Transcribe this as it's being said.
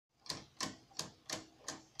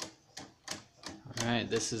Alright,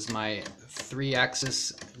 this is my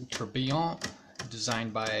 3-axis tourbillon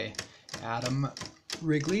designed by Adam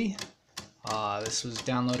Wrigley. This was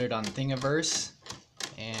downloaded on Thingiverse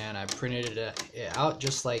and I printed it out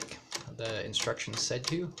just like the instructions said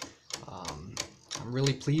to. I'm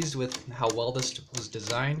really pleased with how well this was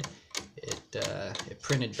designed. It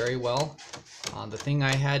printed very well. The thing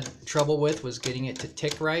I had trouble with was getting it to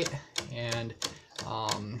tick right, and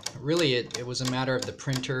really it was a matter of the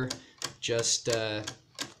printer just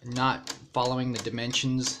not following the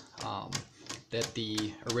dimensions that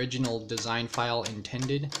the original design file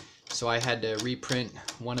intended. So I had to reprint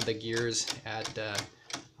one of the gears at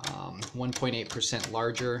 1.8%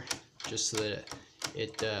 larger just so that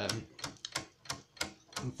it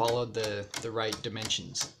followed the right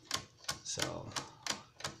dimensions. So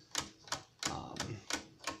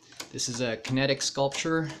this is a kinetic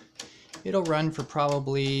sculpture. It'll run for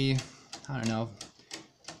probably, I don't know,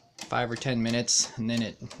 5 or 10 minutes, and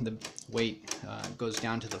then the weight goes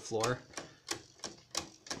down to the floor.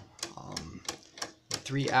 The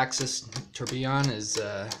 3-axis tourbillon is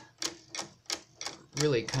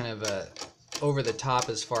really kind of over the top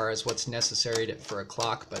as far as what's necessary for a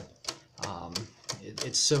clock, but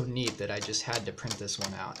it's so neat that I just had to print this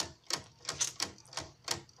one out.